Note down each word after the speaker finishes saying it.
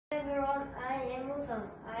lesson,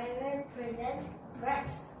 I will present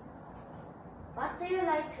graphs. What do you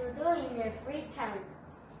like to do in your free time?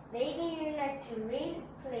 Maybe you like to read,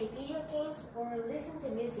 play video games, or listen to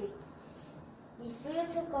music. If you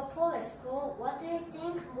took a poll at school, what do you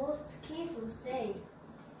think most kids would say?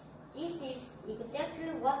 This is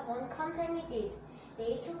exactly what one company did.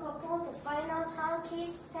 They took a poll to find out how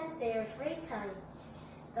kids spend their free time.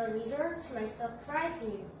 The results might surprise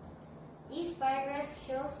you. This bar graph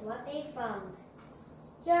shows what they found.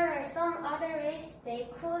 Here are some other ways they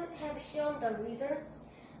could have shown the results: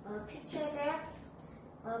 a picture graph,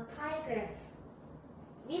 a pie graph.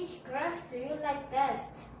 Which graph do you like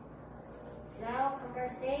best? Now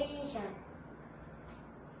conversation.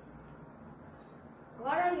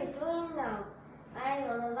 What are you doing now? I'm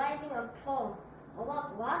analyzing a poll.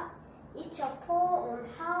 About what? It's a poll on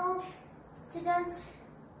how students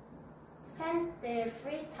spend their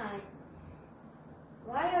free time.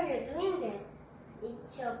 Why are you doing that?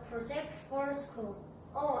 It's a project for school.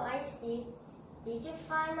 Oh, I see. Did you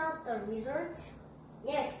find out the results?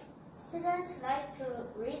 Yes. Students like to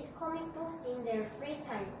read comic books in their free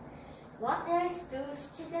time. What else do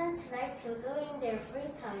students like to do in their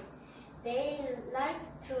free time? They like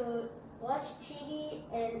to watch TV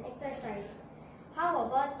and exercise. How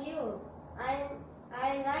about you?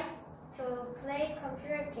 I like to play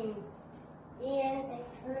computer games. The end.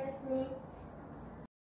 Thanks for listening.